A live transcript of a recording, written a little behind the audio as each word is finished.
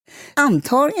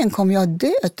antagligen kommer jag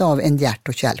dö av en hjärt-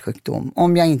 och kärlsjukdom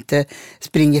om jag inte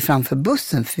springer framför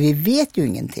bussen, för vi vet ju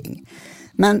ingenting.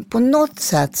 Men på något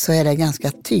sätt så är det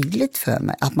ganska tydligt för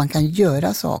mig att man kan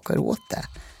göra saker åt det.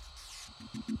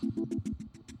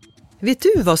 Vet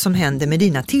du vad som händer med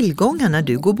dina tillgångar när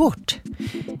du går bort?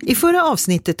 I förra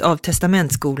avsnittet av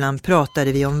Testamentskolan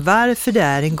pratade vi om varför det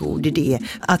är en god idé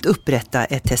att upprätta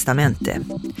ett testamente.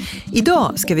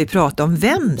 Idag ska vi prata om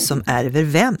vem som ärver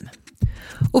vem.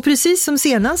 Och precis som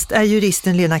senast är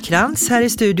juristen Lena Krantz här i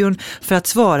studion för att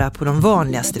svara på de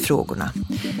vanligaste frågorna.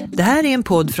 Det här är en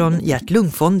podd från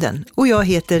Hjärt-Lungfonden och jag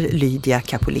heter Lydia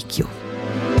Capolicchio.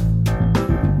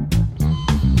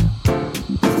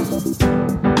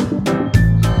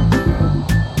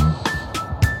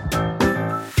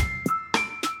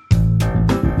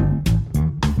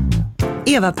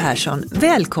 Eva Persson,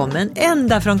 välkommen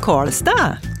ända från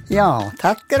Karlstad. Ja,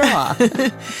 tack ska du ha.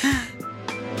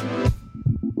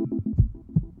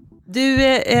 Du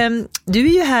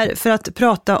är ju här för att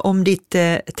prata om ditt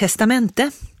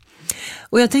testamente.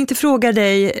 Och jag tänkte fråga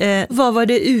dig, vad var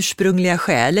det ursprungliga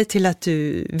skälet till att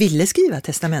du ville skriva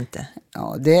testamente?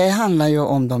 Ja, det handlar ju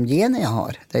om de gener jag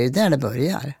har. Det är ju där det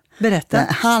börjar. Berätta. Det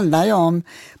handlar ju om,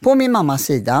 på min mammas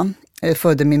sida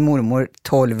födde min mormor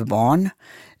 12 barn.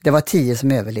 Det var 10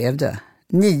 som överlevde.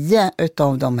 9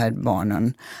 utav de här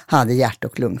barnen hade hjärt-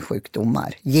 och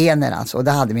lungsjukdomar. Gener alltså, och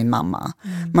det hade min mamma.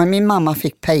 Men min mamma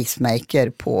fick pacemaker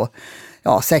på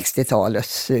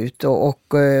 60-talets slut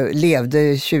och levde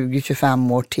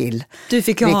 20-25 år till. Du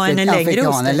fick ha henne längre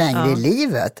hos dig. längre i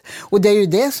livet. Och det är ju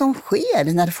det som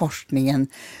sker när forskningen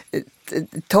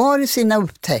tar sina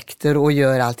upptäckter och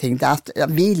gör allting. Att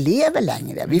vi lever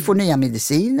längre. Vi får nya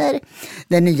mediciner,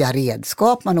 det är nya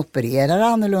redskap, man opererar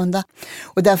annorlunda.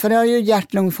 Och därför har ju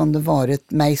Hjärt-Lungfonden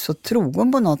varit mig så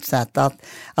trogen på något sätt att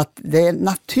det är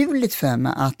naturligt för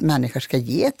mig att människor ska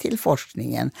ge till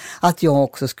forskningen. Att jag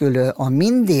också skulle ha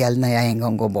min del när jag en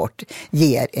gång går bort,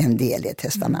 ger en del i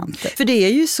testamentet. För det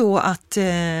är ju så att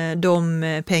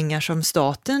de pengar som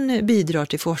staten bidrar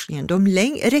till forskningen, de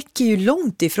räcker ju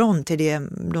långt ifrån till det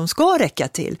de ska räcka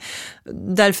till.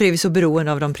 Därför är vi så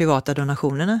beroende av de privata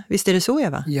donationerna. Visst är det så,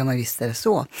 Eva? Ja, men visst är det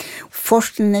så.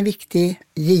 Forskningen är viktig,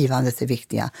 givandet är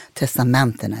viktiga,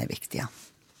 testamentena är viktiga.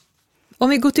 Om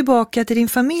vi går tillbaka till din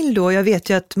familj då. Jag vet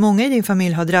ju att många i din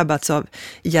familj har drabbats av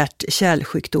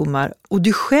hjärt-kärlsjukdomar och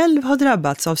du själv har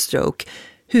drabbats av stroke.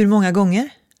 Hur många gånger?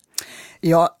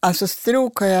 Ja, alltså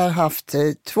stroke har jag haft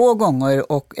 2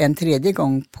 gånger och en 3:e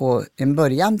gång på en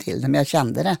början till det, men jag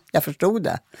kände det, jag förstod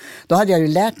det. Då hade jag ju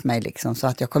lärt mig liksom så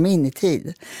att jag kom in i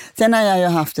tid. Sen har jag ju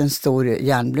haft en stor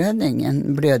hjärnblödning,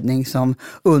 en blödning som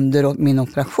under min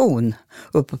operation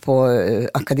uppe på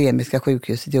Akademiska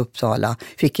sjukhuset i Uppsala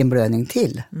fick en blödning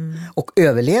till och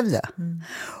överlevde.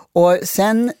 Och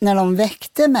sen när de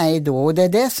väckte mig då, och det är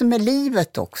det som är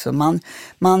livet också,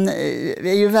 man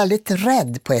är ju väldigt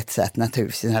rädd på ett sätt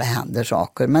naturligtvis när det händer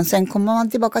saker, men sen kommer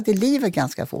man tillbaka till livet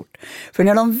ganska fort. För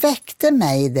när de väckte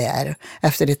mig där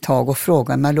efter ett tag och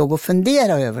frågade om jag låg och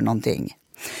funderade över någonting,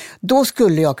 då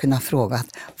skulle jag kunna fråga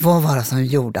vad var det som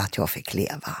gjorde att jag fick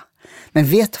leva? Men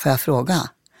vet du vad jag frågade?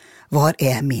 Var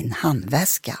är min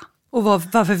handväska? Och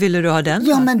varför ville du ha den?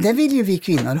 Ja, men det vill ju vi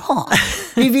kvinnor ha.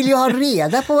 Vi vill ju ha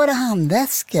reda på våra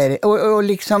handväskor och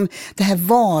liksom det här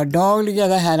vardagliga,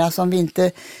 det här som vi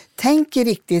inte tänker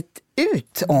riktigt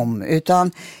ut om.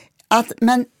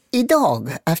 Men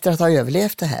idag, efter att ha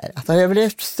överlevt det här, att ha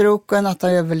överlevt stroken, att ha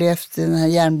överlevt den här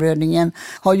hjärnblödningen,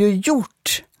 har ju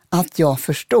gjort att jag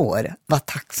förstår vad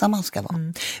tacksam man ska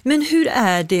vara. Men hur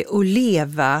är det att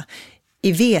leva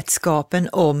i vetskapen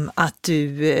om att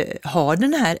du har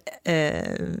den här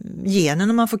genen,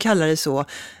 om man får kalla det så,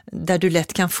 där du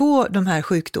lätt kan få de här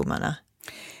sjukdomarna?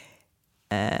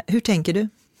 Hur tänker du?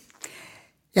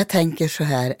 Jag tänker så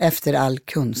här, efter all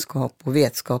kunskap och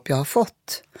vetskap jag har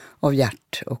fått av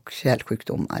hjärt- och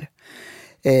kärlsjukdomar,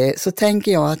 så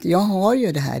tänker jag att jag har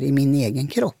ju det här i min egen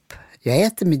kropp. Jag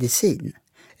äter medicin.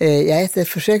 Jag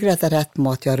försöker äta rätt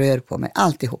mat, jag rör på mig,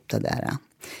 alltihop det där.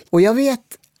 Och jag vet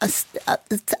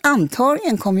att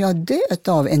antagligen kommer jag dö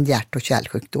av en hjärt- och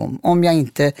kärlsjukdom om jag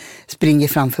inte springer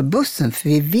framför bussen, för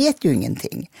vi vet ju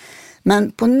ingenting.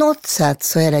 Men på något sätt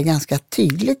så är det ganska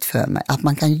tydligt för mig att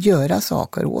man kan göra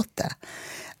saker åt det.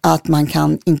 Att man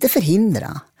kan inte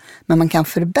förhindra, men man kan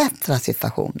förbättra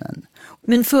situationen.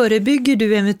 Men förebygger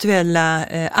du eventuella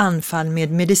anfall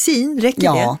med medicin?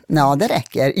 Räcker det? Ja, det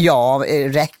räcker. Ja,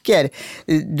 räcker.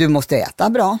 Du måste äta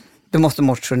bra. Du måste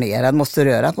motionera, du måste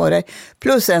röra på dig.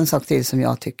 Plus en sak till som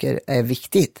jag tycker är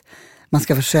viktigt. Man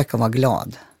ska försöka vara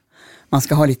glad. Man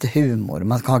ska ha lite humor,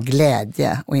 man ska ha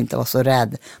glädje och inte vara så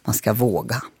rädd. Man ska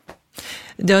våga.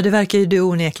 Ja, det verkar ju du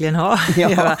onekligen ha.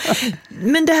 Ja.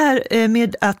 Men det här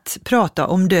med att prata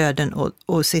om döden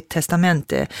och sitt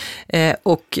testamente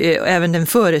och även den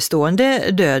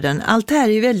förestående döden, allt det här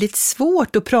är ju väldigt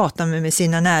svårt att prata med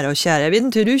sina nära och kära. Jag vet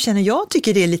inte hur du känner, jag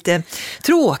tycker det är lite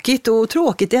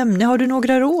tråkigt ämne. Har du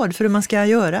några råd för hur man ska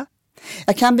göra?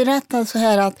 Jag kan berätta så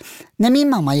här att när min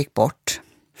mamma gick bort,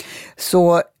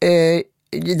 så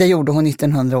det gjorde hon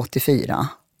 1984.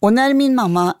 Och när min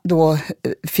mamma då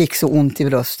fick så ont i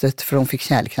bröstet, för hon fick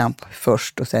kärlkramp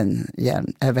först och sen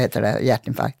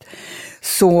hjärtinfarkt,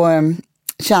 så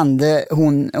kände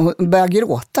hon började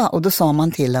gråta, och då sa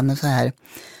man till henne så här: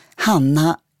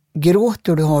 Hanna,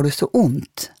 gråter du, har du så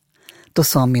ont? Då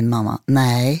sa min mamma: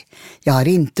 nej, jag har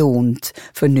inte ont,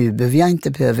 för nu behöver jag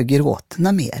inte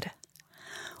gråta mer.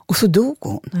 Och så dog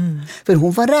hon. För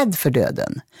hon var rädd för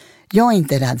döden. Jag är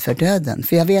inte rädd för döden,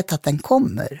 för jag vet att den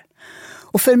kommer.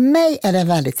 Och för mig är det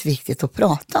väldigt viktigt att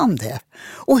prata om det.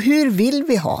 Och hur vill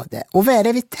vi ha det? Och vad är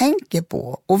det vi tänker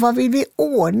på? Och vad vill vi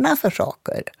ordna för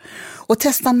saker? Och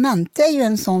testamente är ju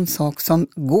en sån sak som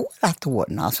går att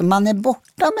ordna. Alltså man är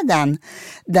borta med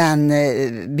den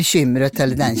bekymret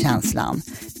eller den känslan.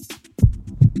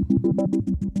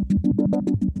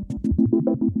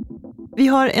 Vi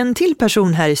har en till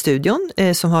person här i studion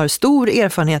som har stor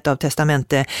erfarenhet av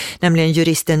testamente, nämligen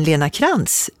juristen Lena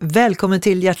Krantz. Välkommen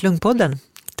till Hjärt-Lungpodden.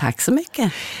 Tack så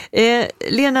mycket.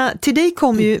 Lena, till dig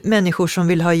kommer ju människor som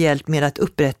vill ha hjälp med att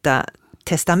upprätta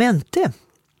testamente.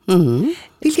 Mm.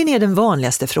 Vilken är den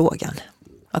vanligaste frågan?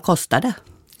 Vad kostar det?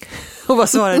 Och vad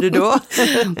svarar du då?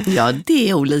 Ja, det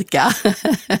är olika.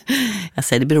 Jag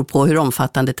säger det beror på hur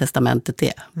omfattande testamentet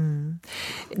är.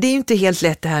 Det är ju inte helt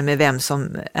lätt det här med vem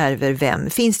som ärver vem.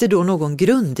 Finns det då någon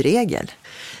grundregel?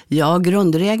 Ja,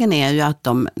 grundregeln är ju att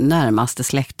de närmaste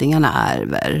släktingarna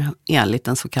ärver enligt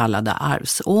den så kallade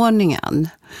arvsordningen.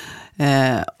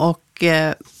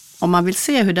 Om man vill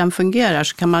se hur den fungerar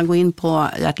så kan man gå in på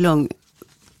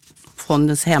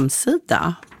Hjärt-Lungfondens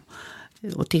hemsida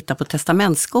och titta på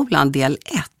Testamentsskolan del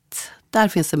 1. Där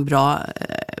finns en bra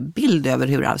bild över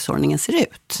hur arvsordningen ser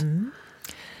ut.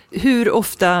 Hur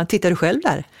ofta tittar du själv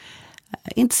där?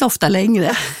 Inte så ofta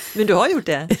längre. Men du har gjort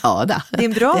det? Ja, det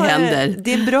händer.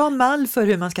 Det är en bra mall för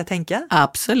hur man ska tänka.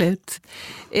 Absolut.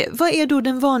 Vad är då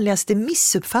den vanligaste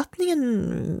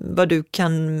missuppfattningen, vad du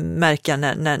kan märka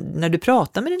när du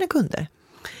pratar med dina kunder?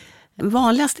 Den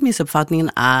vanligaste missuppfattningen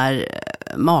är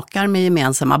makar med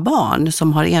gemensamma barn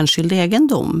som har enskild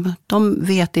egendom. De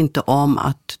vet inte om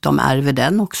att de ärver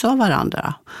den också av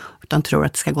varandra, utan tror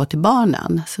att det ska gå till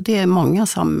barnen. Så det är många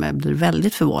som blir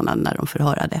väldigt förvånade när de får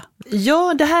höra det.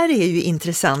 Ja, det här är ju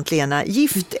intressant, Lena.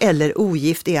 Gift eller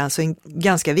ogift är alltså en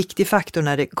ganska viktig faktor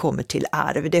när det kommer till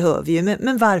arv. Det hör vi ju,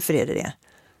 men varför är det?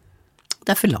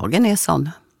 Därför lagen är sån.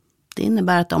 Det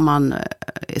innebär att om man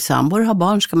är sambor och har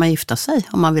barn ska man gifta sig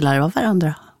om man vill ärva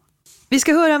varandra. Vi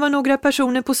ska höra vad några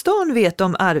personer på stan vet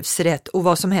om arvsrätt och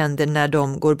vad som händer när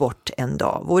de går bort en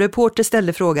dag. Vår reporter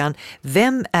ställde frågan: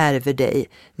 vem ärver dig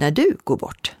när du går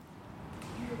bort?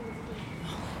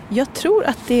 Jag tror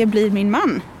att det blir min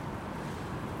man.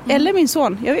 Eller min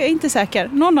son. Jag är inte säker.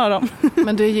 Någon av dem.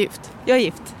 Men du är gift? Jag är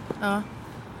gift. Ja.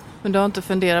 Men du har inte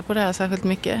funderat på det här särskilt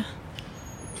mycket?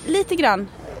 Lite grann.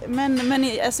 Men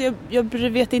alltså jag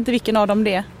vet inte vilken av dem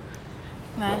det är.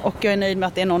 Nej. Och jag är nöjd med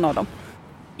att det är någon av dem.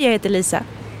 Jag heter Lisa.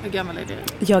 Hur gammal är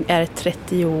du? Jag är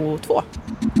 32.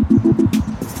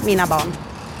 Mina barn.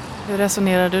 Hur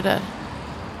resonerar du där?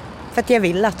 För att jag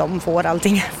vill att de får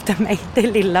allting efter mig. Det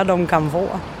lilla de kan få.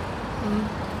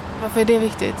 Varför är det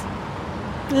viktigt?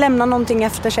 Lämna någonting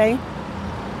efter sig.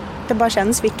 Det bara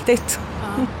känns viktigt.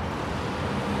 Ja.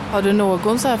 Har du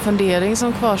någon så här fundering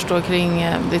som kvarstår kring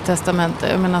ditt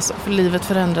testamente? Jag menar, för livet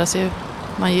förändras ju.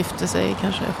 Man gifter sig,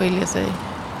 kanske skiljer sig.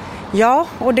 Ja,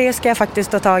 och det ska jag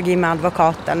faktiskt ta tag i med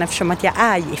advokaten eftersom att jag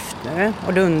är gift nu.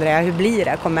 Och då undrar jag, hur blir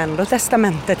det? Kommer ändå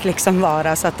testamentet liksom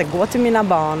vara så att det går till mina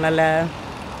barn? Eller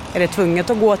är det tvunget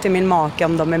att gå till min make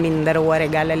om de är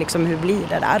minderåriga? Eller liksom, hur blir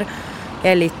det där?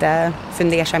 Jag är lite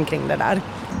fundersam kring det där.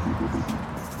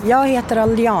 Jag heter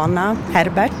Aldiana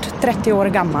Herbert, 30 år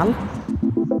gammal.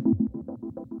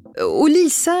 Och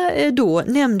Lisa då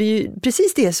nämnde ju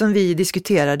precis det som vi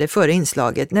diskuterade före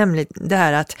inslaget, nämligen det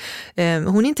här att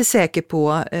hon är inte säker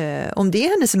på om det är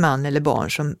hennes man eller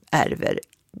barn som ärver.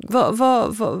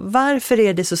 Varför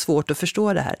är det så svårt att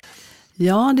förstå det här?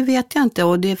 Ja, det vet jag inte,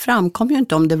 och det framkom ju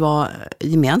inte om det var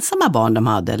gemensamma barn de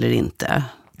hade eller inte.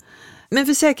 Men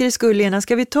för säkerhets skull, Lena,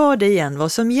 ska vi ta det igen,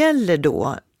 vad som gäller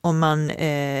då om man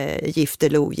är gift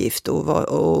eller ogift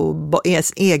och är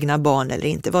egna barn eller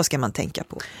inte? Vad ska man tänka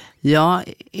på? Ja,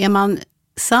 är man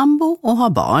sambo och har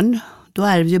barn, då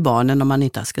ärver ju barnen om man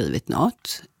inte har skrivit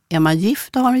något. Är man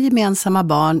gift och har gemensamma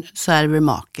barn så ärver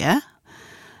make.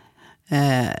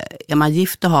 Är man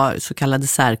gift och har så kallade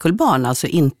särkullbarn, alltså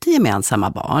inte gemensamma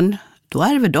barn, då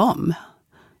ärver de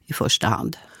i första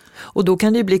hand. Och då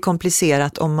kan det bli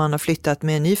komplicerat om man har flyttat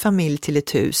med en ny familj till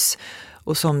ett hus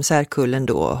och som särkullen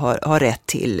då har rätt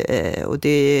till. Och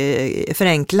det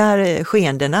förenklar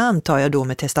skeendena, antar jag då,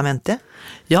 med testamente?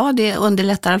 Ja, det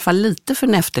underlättar i alla fall lite för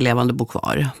den efterlevande bo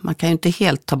kvar. Man kan ju inte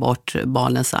helt ta bort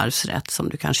barnens arvsrätt som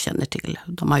du kanske känner till.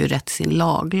 De har ju rätt till sin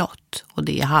laglott och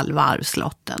det är halva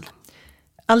arvslotten.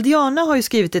 Aldiana har ju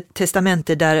skrivit ett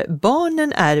testamente där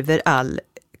barnen ärver all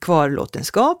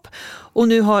kvarlåtenskap och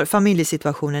nu har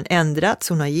familjesituationen ändrats,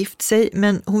 hon har gift sig,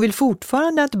 men hon vill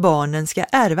fortfarande att barnen ska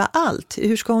ärva allt.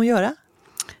 Hur ska hon göra?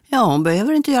 Ja, hon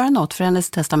behöver inte göra något för hennes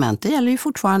testamente gäller ju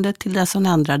fortfarande till dess hon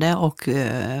ändrade och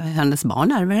hennes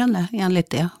barn ärver henne enligt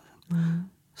det.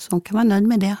 Så hon kan vara nöjd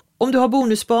med det. Om du har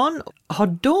bonusbarn, har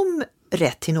de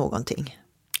rätt till någonting?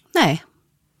 Nej.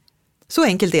 Så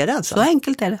enkelt är det alltså? Så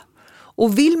enkelt är det.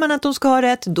 Och vill man att de ska ha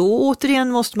rätt, då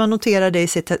återigen måste man notera det i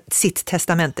sitt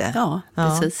testamente. Ja,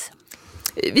 precis.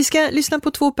 Vi ska lyssna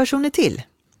på 2 personer till.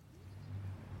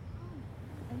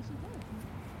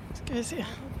 Ska vi se.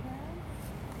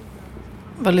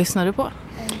 Vad lyssnar du på?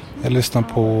 Jag lyssnar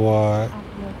på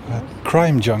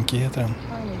Crime Junkie heter den.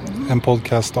 En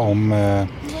podcast om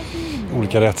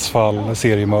olika rättsfall,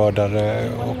 seriemördare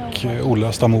och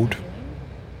olösta mord.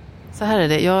 Så här är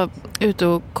det. Jag är ute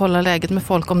och kollar läget med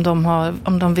folk om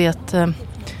de vet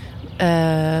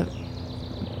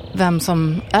vem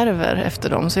som ärver efter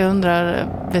dem. Så jag undrar,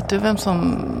 vet du vem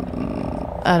som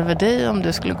ärver dig om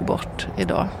du skulle gå bort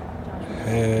idag?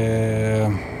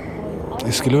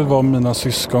 Det skulle väl vara mina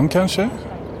syskon kanske.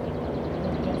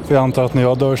 För jag antar att när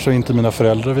jag dör så är inte mina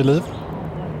föräldrar vid liv.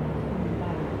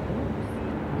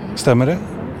 Stämmer det?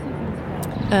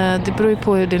 Det beror ju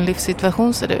på hur din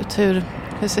livssituation ser ut.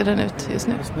 Hur ser den ut just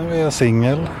nu? Just nu är jag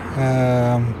singel.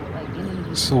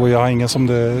 Så jag har ingen som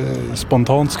det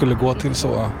spontant skulle gå till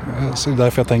så. Så det är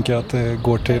därför jag tänker att det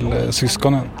går till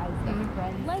syskonen.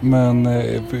 Men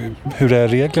hur är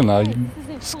reglerna?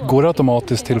 Går det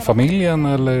automatiskt till familjen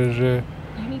eller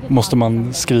måste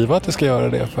man skriva att det ska göra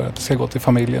det för att det ska gå till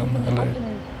familjen? Eller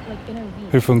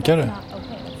hur funkar det?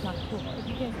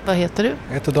 Vad heter du?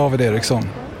 Jag heter David Eriksson.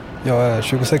 Jag är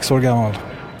 26 år gammal.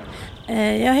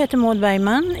 Jag heter Maud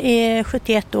Bergman, är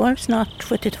 71 år, snart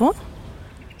 72.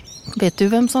 Vet du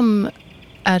vem som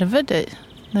ärver dig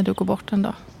när du går bort en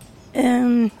dag?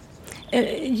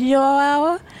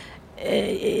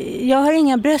 Jag har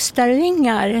inga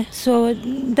bröstarvingar så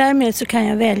därmed så kan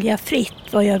jag välja fritt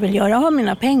vad jag vill göra av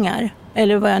mina pengar.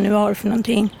 Eller vad jag nu har för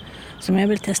någonting som jag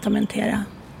vill testamentera.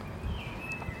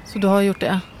 Så du har gjort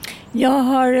det? Jag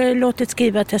har låtit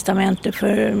skriva testamente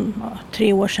för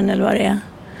 3 år sedan eller vad det är.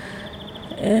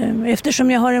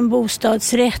 Eftersom jag har en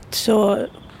bostadsrätt så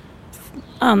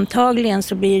antagligen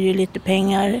så blir det ju lite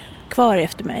pengar kvar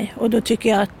efter mig. Och då tycker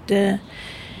jag att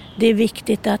det är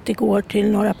viktigt att det går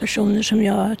till några personer som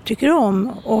jag tycker om.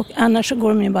 Och annars så går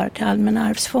de ju bara till Allmänna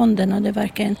arvsfonden och det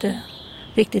verkar inte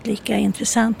riktigt lika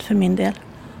intressant för min del.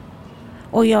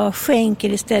 Och jag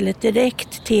skänker istället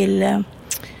direkt till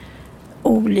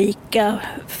olika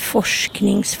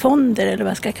forskningsfonder eller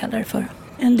vad jag ska kalla det för.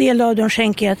 En del av dem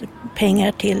skänker jag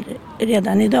pengar till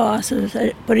redan idag, alltså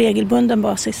på regelbunden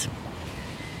basis.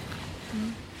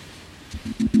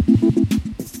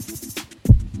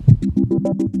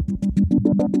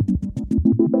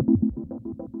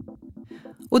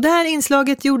 Och det här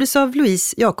inslaget gjordes av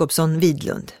Louise Jakobsson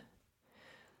Widlund.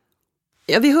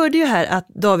 Ja, vi hörde ju här att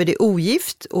David är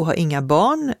ogift och har inga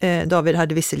barn. David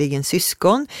hade visserligen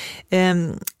syskon.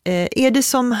 Är det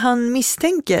som han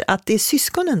misstänker att det är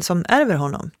syskonen som ärver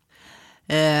honom?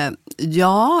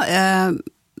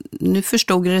 Nu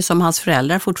förstod det som hans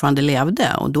föräldrar fortfarande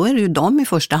levde och då är det ju de i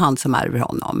första hand som ärver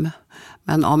honom.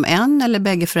 Men om en eller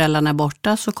bägge föräldrarna är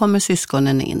borta så kommer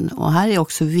syskonen in. Och här är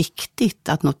också viktigt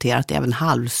att notera att även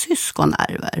halvsyskon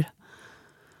ärver.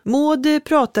 Maud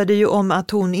pratade ju om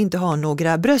att hon inte har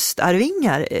några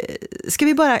bröstarvingar. Ska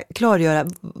vi bara klargöra,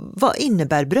 vad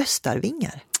innebär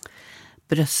bröstarvingar?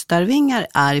 Bröstarvingar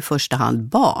är i första hand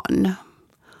barn.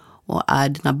 Och är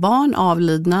dina barn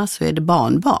avlidna så är det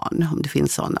barnbarn, om det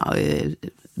finns sådana.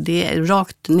 Det är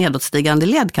rakt nedåtstigande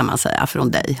led kan man säga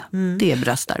från dig. Det är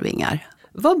bröstarvingar.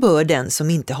 Vad bör den som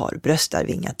inte har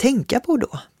bröstarvingar tänka på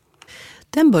då?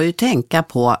 Den bör ju tänka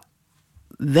på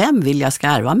vem vill jag ska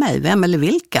ärva mig? Vem eller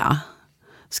vilka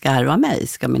ska ärva mig?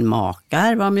 Ska min maka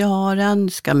ärva om jag har en?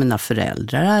 Ska mina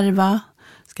föräldrar ärva?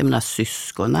 Ska mina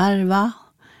syskon ärva?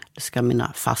 Ska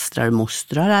mina fastrar och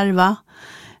mostrar ärva?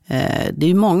 Det är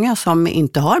ju många som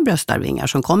inte har bröstarvingar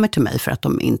som kommer till mig för att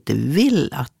de inte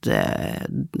vill att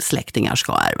släktingar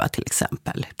ska ärva till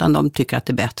exempel. Utan de tycker att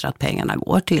det är bättre att pengarna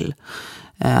går till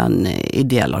en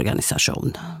ideell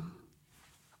organisation.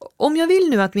 Om jag vill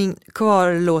nu att min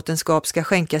kvarlåtenskap ska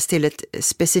skänkas till ett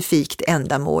specifikt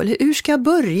ändamål, hur ska jag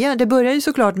börja? Det börjar ju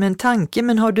såklart med en tanke,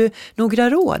 men har du några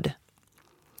råd?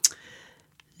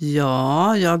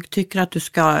 Ja, jag tycker att du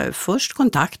ska först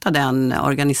kontakta den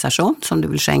organisation som du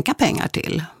vill skänka pengar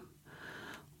till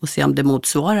och se om det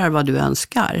motsvarar vad du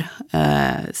önskar.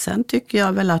 Sen tycker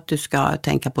jag väl att du ska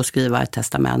tänka på att skriva ett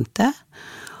testamente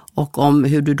och om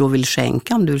hur du då vill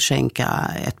skänka, om du vill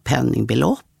skänka ett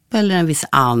penningbelopp eller en viss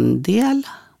andel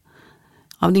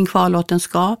av din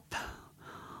kvarlåtenskap.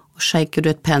 Och skänker du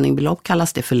ett penningbelopp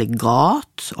kallas det för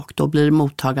legat och då blir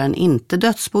mottagaren inte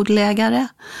dödsbodelägare.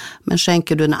 Men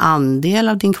skänker du en andel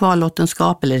av din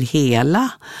kvarlåtenskap eller hela,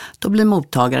 då blir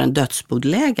mottagaren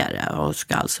dödsbodelägare och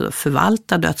ska alltså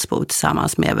förvalta dödsboet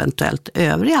tillsammans med eventuellt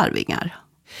övriga arvingar.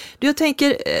 Jag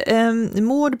tänker,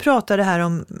 Maud pratade här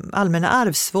om Allmänna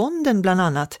arvsfonden bland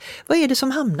annat. Vad är det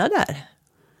som hamnar där?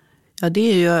 Ja,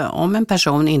 det är ju om en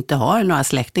person inte har några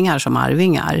släktingar som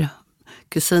arvingar.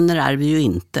 Kusiner ärver ju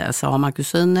inte, så har man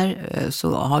kusiner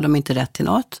så har de inte rätt till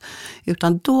något.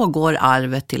 Utan då går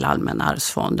arvet till Allmänna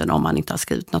arvsfonden om man inte har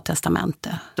skrivit något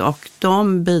testamente. Och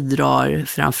de bidrar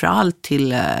framförallt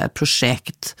till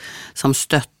projekt som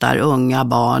stöttar unga,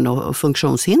 barn och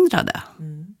funktionshindrade.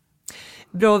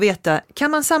 Bra att veta.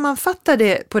 Kan man sammanfatta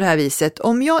det på det här viset?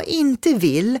 Om jag inte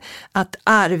vill att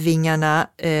arvingarna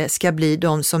ska bli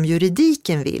de som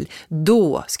juridiken vill,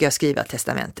 då ska jag skriva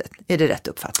testamentet. Är det rätt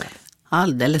uppfattat?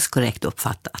 Alldeles korrekt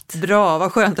uppfattat. Bra,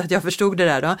 vad skönt att jag förstod det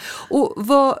där då. Och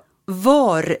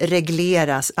var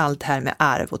regleras allt här med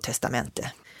arv och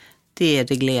testamente? Det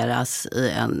regleras i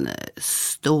en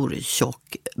stor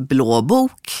tjock blå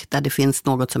bok där det finns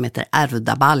något som heter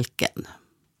ärvdabalken.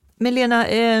 Men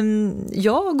Lena,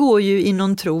 jag går ju i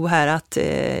någon tro här att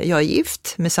jag är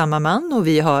gift med samma man och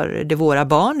vi har våra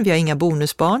barn, vi har inga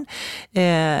bonusbarn.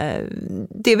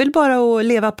 Det är väl bara att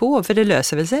leva på för det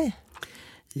löser väl sig?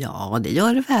 Ja, det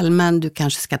gör det väl, men du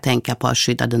kanske ska tänka på att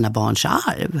skydda dina barns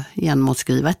arv genom att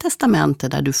skriva ett testamente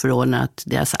där du förordnar att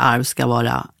deras arv ska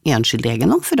vara enskild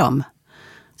egendom för dem.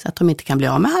 Så att de inte kan bli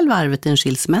av med halva arvet i en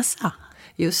skilsmässa.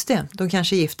 Just det, de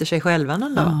kanske gifter sig själva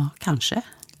någon dag. Ja, kanske.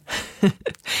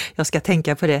 Jag ska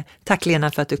tänka på det. Tack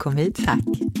Lena för att du kom hit. Tack.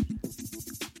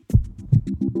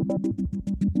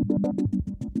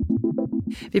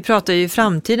 Vi pratar ju i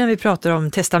framtiden, vi pratar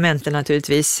om testamenten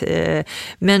naturligtvis.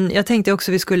 Men jag tänkte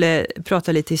också vi skulle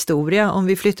prata lite historia. Om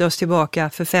vi flyttar oss tillbaka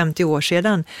för 50 år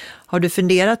sedan. Har du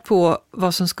funderat på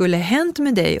vad som skulle hänt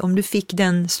med dig om du fick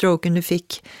den stroken du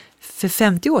fick för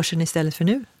 50 år sedan istället för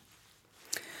nu?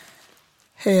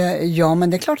 Ja, men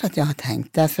det är klart att jag har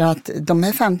tänkt. Därför att de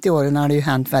här 50 åren har det ju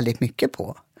hänt väldigt mycket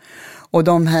på. Och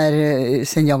de här,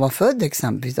 sen jag var född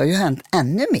exempelvis, det har ju hänt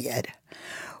ännu mer.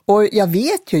 Och jag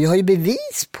vet ju, jag har ju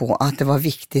bevis på att det var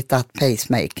viktigt att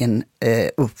pacemakern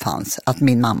uppfanns, att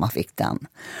min mamma fick den.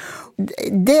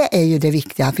 Det är ju det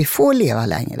viktiga, att vi får leva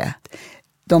längre.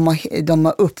 De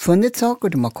har uppfunnit saker,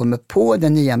 de har kommit på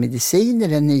den nya mediciner,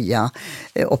 den nya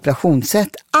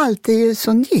operationssätt. Allt är ju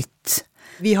så nytt.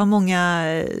 Vi har många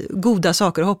goda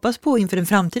saker att hoppas på inför den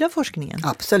framtida forskningen.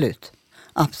 Absolut.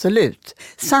 Absolut.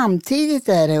 Samtidigt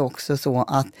är det också så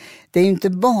att det är inte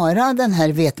bara den här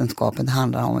vetenskapen det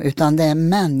handlar om, utan det är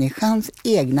människans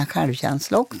egna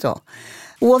självkänsla också.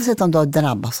 Oavsett om du har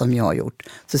drabbats som jag har gjort,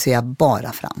 så ser jag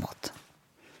bara framåt.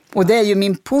 Och det är ju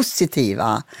min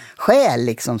positiva själ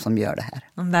liksom som gör det här.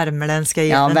 De värmländska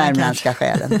generna. Ja, värmländska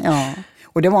själen, ja.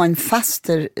 Och det var en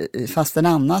faster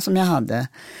Anna som jag hade,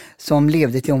 som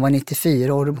levde till hon var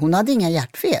 94 år. Hon hade inga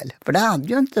hjärtfel, för det hade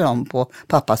ju inte de på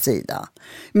pappas sida.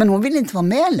 Men hon ville inte vara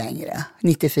med längre,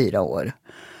 94 år.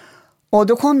 Och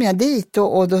då kom jag dit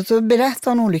och då så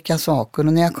berättade hon olika saker.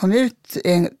 Och när jag kom ut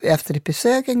efter ett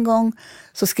besök en gång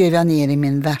så skrev jag ner i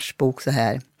min versbok så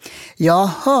här. Jag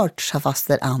har hört, sa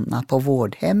faster Anna på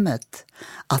vårdhemmet,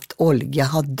 att Olga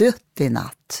har dött i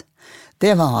natt.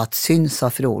 Det var att syns av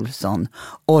fru Olsson,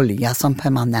 Olga som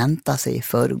permanentar sig i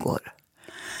förrgår.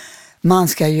 Man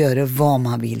ska göra vad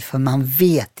man vill, för man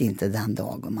vet inte den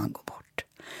dagen man går bort.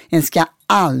 En ska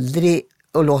aldrig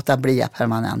låta bli att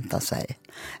permanenta sig,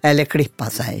 eller klippa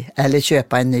sig, eller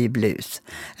köpa en ny blus,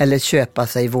 eller köpa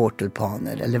sig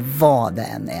vårtulpaner, eller vad det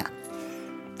än är.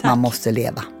 Tack. Man måste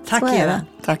leva. Tack Eva.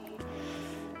 Tack.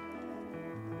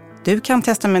 Du kan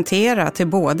testamentera till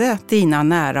både dina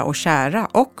nära och kära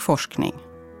och forskning.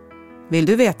 Vill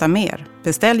du veta mer?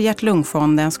 Beställ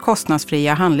Hjärt-Lungfondens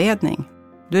kostnadsfria handledning.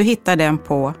 Du hittar den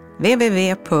på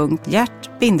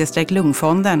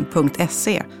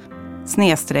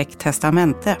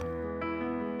www.hjärt-lungfonden.se/testamente.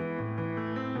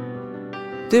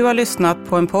 Du har lyssnat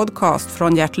på en podcast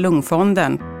från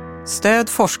Hjärt-Lungfonden. Stöd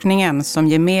forskningen som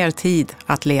ger mer tid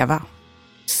att leva.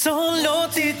 Så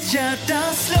låt ditt hjärta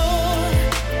slå.